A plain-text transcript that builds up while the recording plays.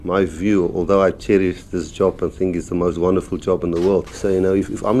my view, although I cherish this job and think it's the most wonderful job in the world. So,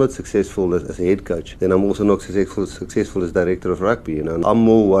 if I'm not successful as a head coach, then I'm also not successful as director of rugby. I'm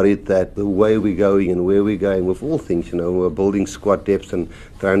more worried that the way we're going and where we're going with all things, we're building squad depth and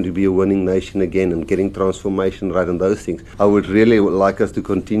trying to be a winning nation again and getting transformation right and those things. I would really like us to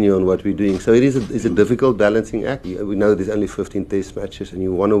continue on what we're doing. So it's a difficult balancing act. We know there's only 15 test matches and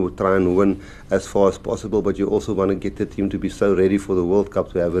you want to try and win as far as possible, but you also want to get the team to be so ready for the World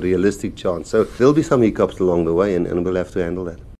Cup to have a realistic chance. So there'll be some hiccups along the way and we'll have to handle that.